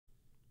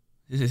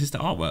Is this the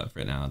artwork for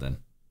it now then?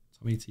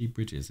 Tommy T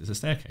Bridges. It's a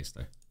staircase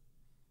though.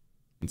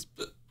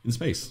 In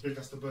space. Is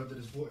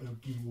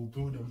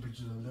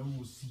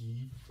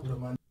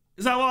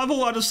that what I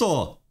thought I just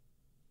saw?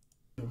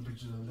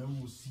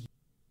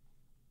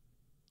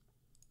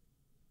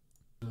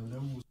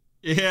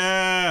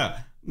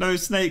 Yeah! No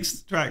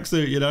snakes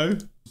tracksuit, you know?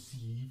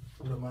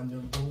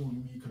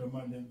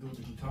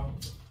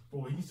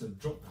 Bro, he needs to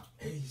drop that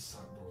ASAP,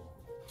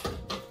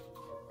 bro.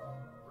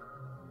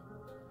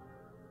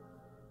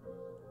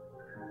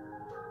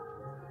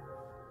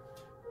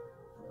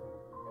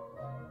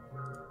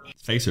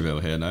 Face reveal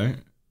here, no?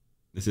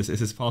 This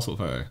is passport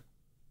photo.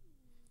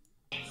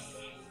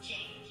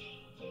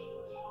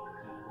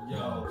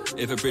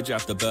 If a bridge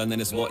have to burn,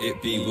 then it's what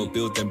it be. We'll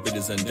build them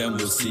bridges and then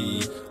we'll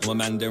see. My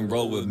man then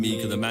roll with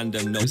me, cause the man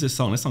them know. Who's this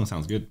song? This song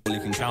sounds good. You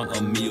can count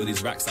on me, all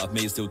these racks that I've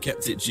made still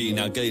kept it G.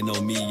 Now getting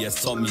on me,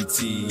 yes, Tommy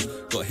T.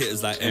 Got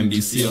hitters like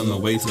NBC on the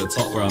way to the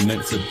top where I'm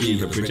meant to be.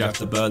 If a bridge have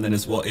to burn, then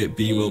it's what it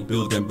be. We'll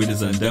build them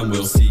bridges and then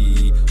we'll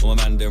see. My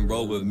man then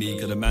roll with me,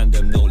 cause the man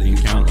them know. You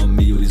can count on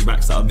me, all these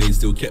racks that I've made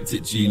still kept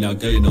it G. Now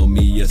getting on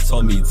me, yes,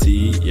 Tommy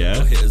T. Yeah.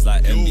 Got hitters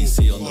like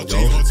NBC on the way to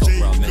the top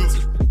where I'm meant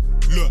to be.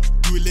 Look,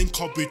 you will link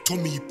up with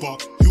Tommy,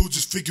 but he'll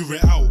just figure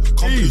it out.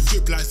 Come with a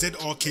drip like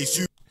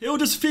ZRK. He'll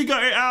just figure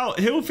it out.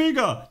 He'll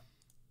figure.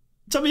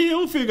 Tommy,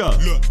 he'll figure. Look,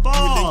 you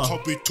will link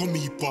up with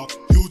Tommy, but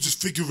he'll just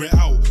figure it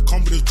out.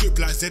 Come with a drip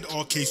like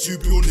ZRK. So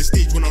be on the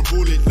stage when I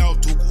roll it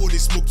loud. Talk all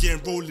this smoky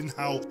and rolling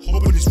how.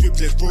 Hop on this whip,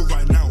 let's roll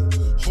right now.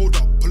 Hold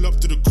up, pull up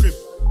to the crib.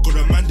 Got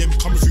a man them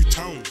coming through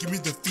town. Give me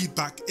the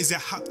feedback, is it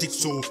haptic?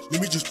 So let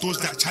me just dodge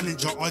that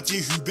challenger.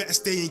 RJ, who better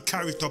stay in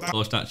character.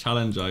 Dodge that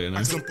challenger, you know.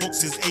 Bags and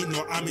boxes ain't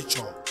no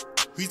amateur.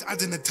 Who's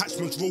adding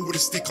attachments, roll with a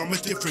stick, I'm a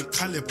different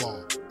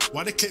caliber.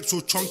 Why the clip so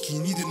chunky,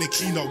 needing a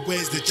clean up,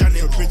 where's the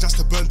janitor? Bridge has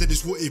to burn, then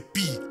it's what it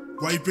be.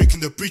 Why you breaking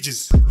the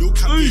bridges? No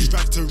cap,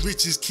 back to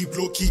riches, keep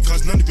low key,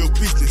 cause none of your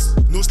business.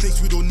 No snakes,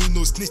 we don't need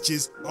no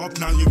snitches. Up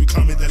now, yeah, we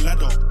climbing the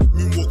ladder.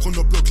 Moonwalk on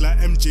the block like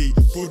MJ.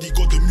 Brody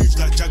got the moves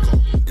like Jagger.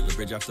 If the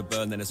bridge have to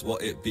burn, then it's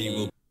what it be.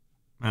 We'll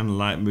Man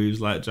like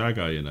moves like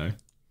Jagger, you know.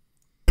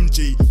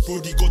 MJ,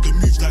 Brody got the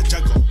moves like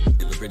Jagger.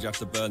 If the bridge have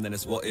to burn, then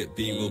it's what it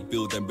be. We'll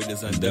build them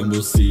bridges and then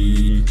we'll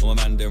see. My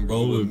man them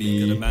roll with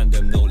me, cause the man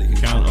them know they can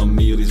count on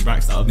me. All these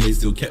racks that I've made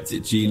still kept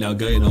it G. Now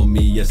going on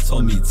me, yes,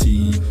 Tommy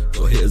T.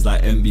 Got hitters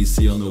like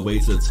NBC on the way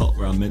to the top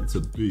where I'm meant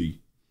to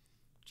be.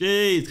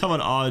 Jeez, come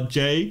on,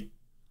 RJ.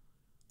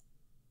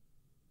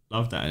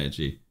 Love that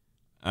energy.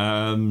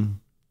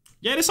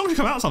 Yeah, this song should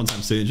come out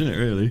sometime soon, shouldn't it,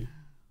 really?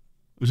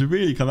 It should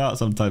really come out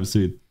sometime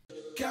soon.